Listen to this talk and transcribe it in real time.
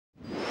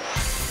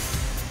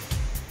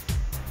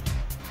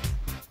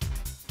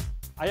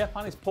Hiya,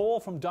 my name's Paul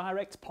from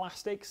Direct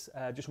Plastics.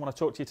 Just want to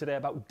talk to you today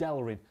about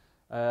Delrin.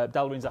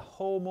 Delrin's a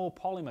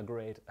homopolymer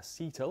grade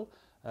acetal.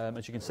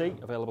 As you can see,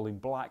 available in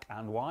black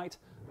and white.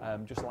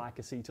 Just like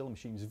acetal, the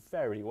machines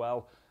very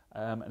well.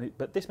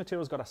 But this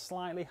material's got a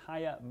slightly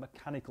higher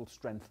mechanical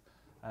strength.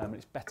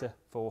 It's better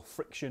for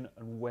friction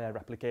and wear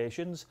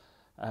applications.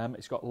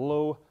 It's got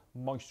low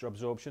moisture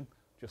absorption,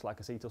 just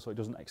like acetal, so it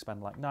doesn't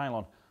expand like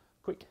nylon.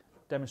 Quick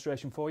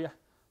demonstration for you.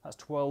 That's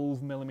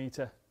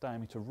 12mm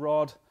diameter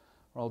rod.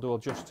 What I'll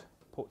just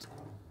put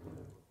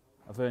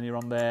a vernier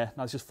on there.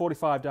 Now this is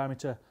 45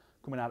 diameter,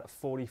 coming out at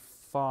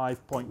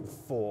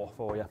 45.4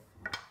 for you.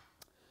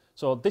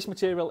 So this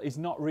material is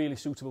not really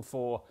suitable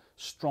for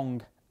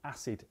strong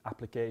acid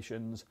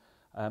applications,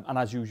 and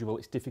as usual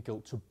it's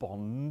difficult to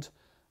bond.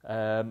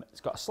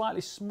 It's got a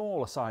slightly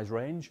smaller size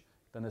range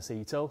than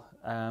acetal.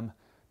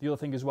 The other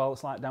thing as well, the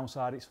slight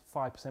downside, it's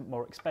 5%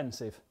 more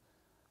expensive,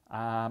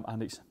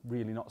 and it's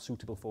really not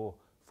suitable for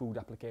food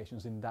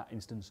applications. In that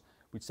instance,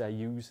 we'd say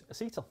use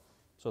acetal.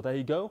 So there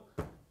you go,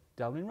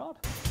 Delrin rod.